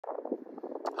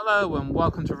Hello and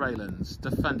welcome to Raylan's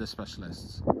Defender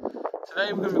Specialists.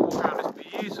 Today we're going to be walking around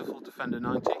this beautiful Defender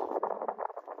 90.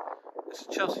 It's a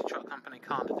Chelsea Truck Company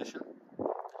Kahn edition.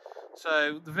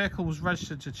 So the vehicle was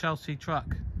registered to Chelsea Truck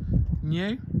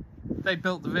new. They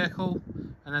built the vehicle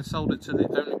and then sold it to the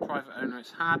only private owner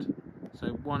it's had. So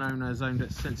one owner has owned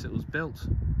it since it was built.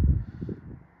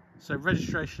 So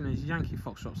registration is Yankee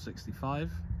Foxtrot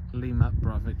 65, Lima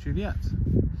Bravo Juliet.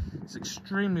 It's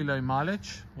extremely low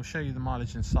mileage. We'll show you the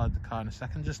mileage inside the car in a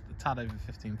second, just a tad over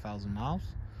 15,000 miles.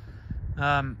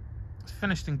 It's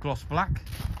finished in gloss black.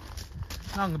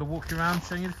 Now I'm going to walk you around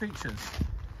showing you the features.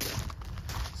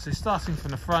 So starting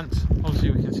from the front,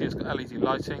 obviously we can see it's got LED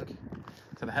lighting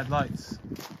to the headlights.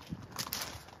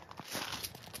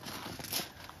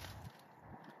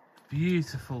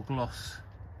 Beautiful gloss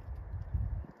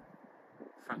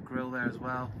front grille there as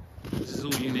well. This is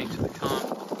all unique to the car.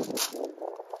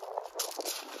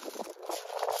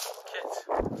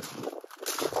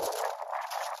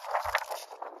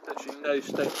 Literally no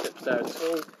stone tips there at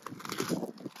all.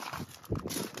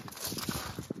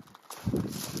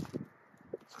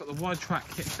 It's got the wide track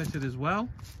kit fitted as well.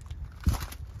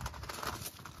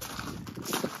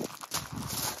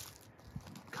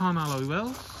 Kahn alloy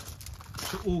wheels,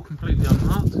 which are all completely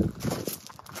unmarked.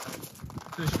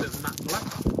 Finished in matte black.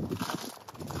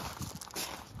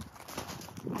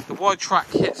 The wide track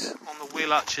kit on the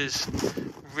wheel arches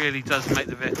really does make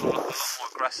the vehicle look a lot more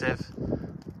aggressive.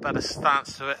 Better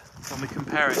stance to it when we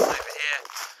compare it over here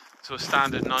to a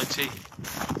standard 90.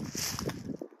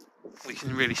 We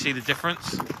can really see the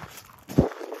difference.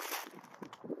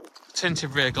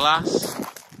 Tinted rear glass.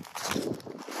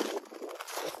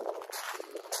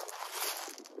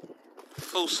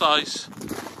 Full size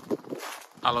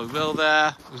alloy wheel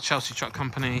there with Chelsea Truck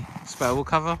Company spare wheel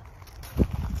cover.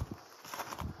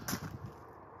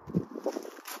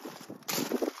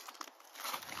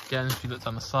 Again, if you look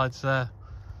down the sides there,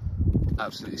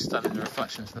 absolutely stunning, the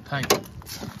reflections of the paint.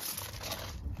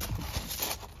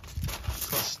 It's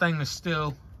got a stainless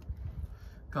steel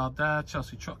guard there,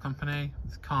 Chelsea Truck Company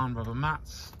with Kahn rubber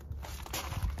mats.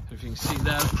 If you can see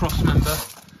there, the cross member,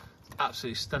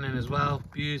 absolutely stunning as well,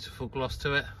 beautiful gloss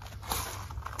to it.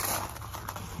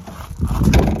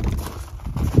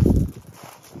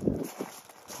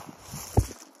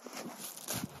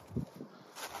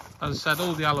 As I said,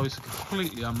 all the alloys are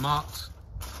completely unmarked.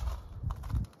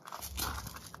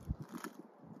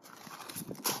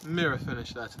 Mirror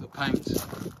finish there to the paint.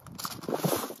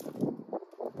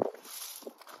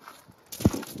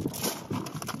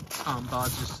 Arm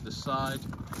barges to the side.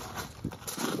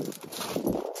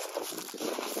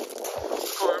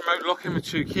 Got remote locking with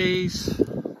 2 keys.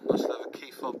 Nice leather key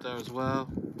fob there as well.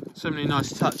 So many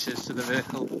nice touches to the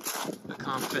vehicle that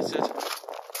can't fitted.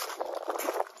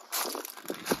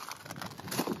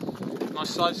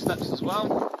 Nice side steps as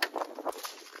well.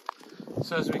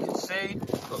 So as we can see,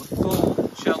 we've got the full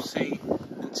Chelsea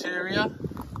interior.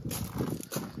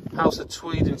 House of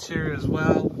tweed interior as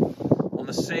well on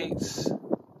the seats,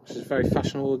 which is very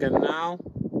fashionable again now.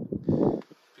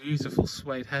 Beautiful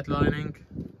suede headlining.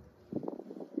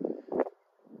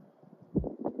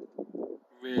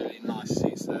 Really nice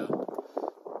seats there.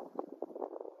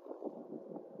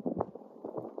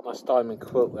 Nice diamond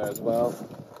quilt there as well.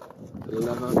 The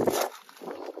leather.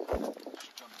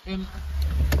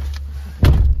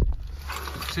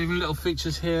 So even little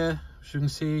features here, as you can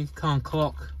see, Kahn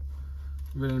clock,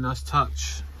 really nice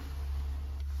touch.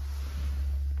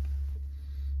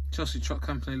 Chelsea Truck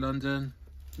Company London,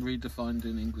 redefined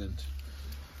in England.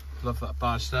 Love that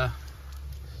badge there.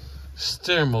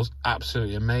 Steering wheel's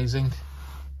absolutely amazing.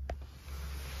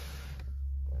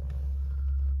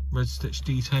 Red stitch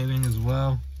detailing as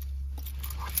well.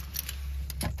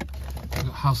 We've got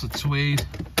House of Tweed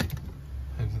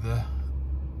over the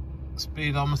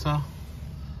speedometer.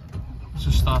 Let's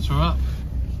just start her up.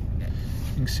 You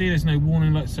can see there's no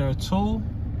warning lights there at all.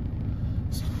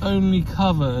 It's only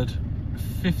covered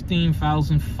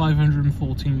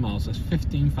 15,514 miles. That's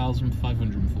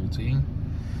 15,514.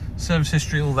 Service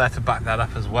history all there to back that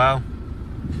up as well,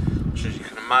 which, as you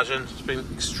can imagine, it's been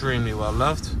extremely well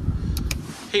loved.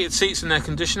 Heated seats and air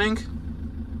conditioning.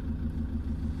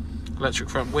 Electric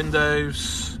front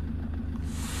windows.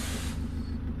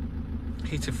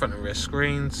 Heated front and rear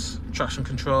screens. Traction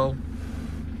control.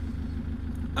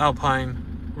 Alpine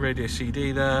radio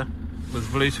CD there with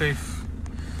Bluetooth.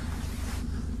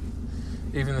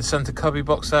 Even the centre cubby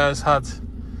box there has had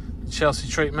the Chelsea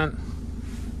treatment.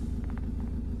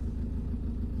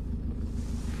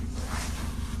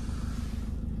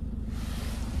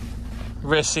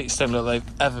 Rear seats don't look like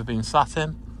they've ever been sat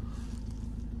in.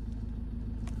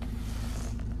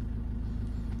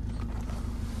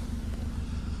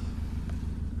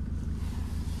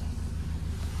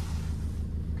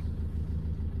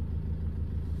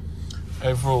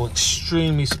 Overall,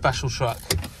 extremely special truck.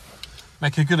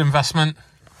 Make a good investment,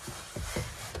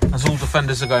 as all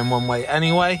Defenders are going one way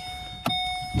anyway.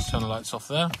 Let's turn the lights off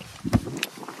there.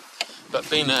 But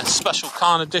being a special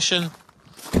Kahn edition,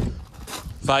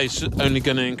 value's only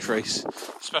going to increase,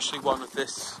 especially one of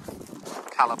this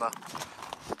calibre.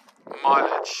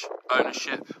 Mileage,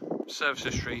 ownership, service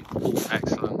history, all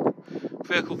excellent.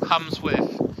 Vehicle comes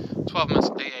with 12 months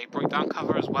AA breakdown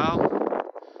cover as well,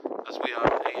 as we are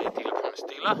an AA dealer promise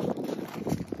dealer.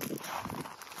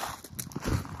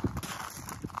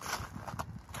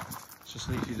 Just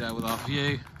leave you there with our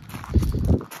view.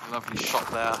 A lovely shot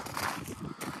there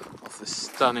of this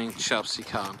stunning Chelsea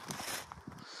Kahn.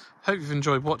 Hope you've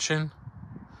enjoyed watching, and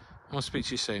I'll speak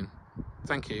to you soon.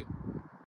 Thank you.